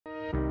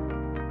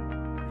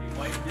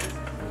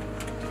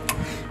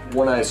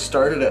When I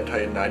started at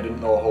Titan, I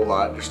didn't know a whole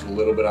lot, just a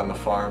little bit on the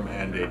farm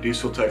and a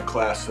diesel tech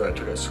class that I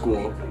took at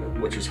school,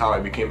 which is how I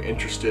became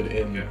interested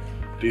in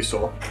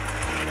diesel.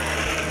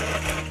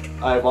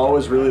 I've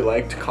always really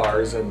liked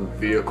cars and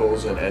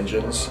vehicles and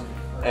engines,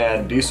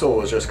 and diesel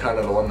was just kind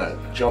of the one that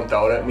jumped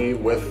out at me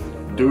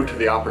due to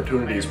the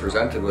opportunities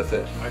presented with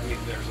it. I mean,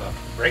 there's a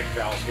brake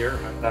valve here.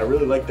 And I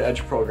really liked the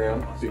Edge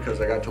program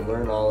because I got to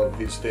learn all of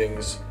these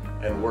things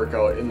and work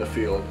out in the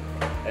field.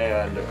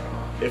 And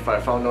if I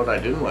found out I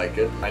didn't like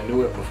it, I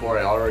knew it before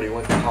I already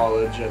went to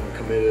college and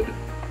committed.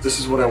 This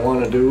is what I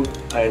want to do.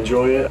 I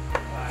enjoy it.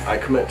 I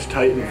commit to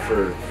Titan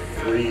for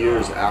 3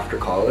 years after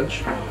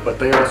college, but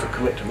they also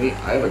commit to me.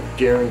 I have a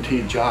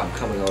guaranteed job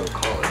coming out of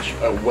college,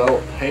 a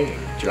well-paying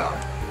job.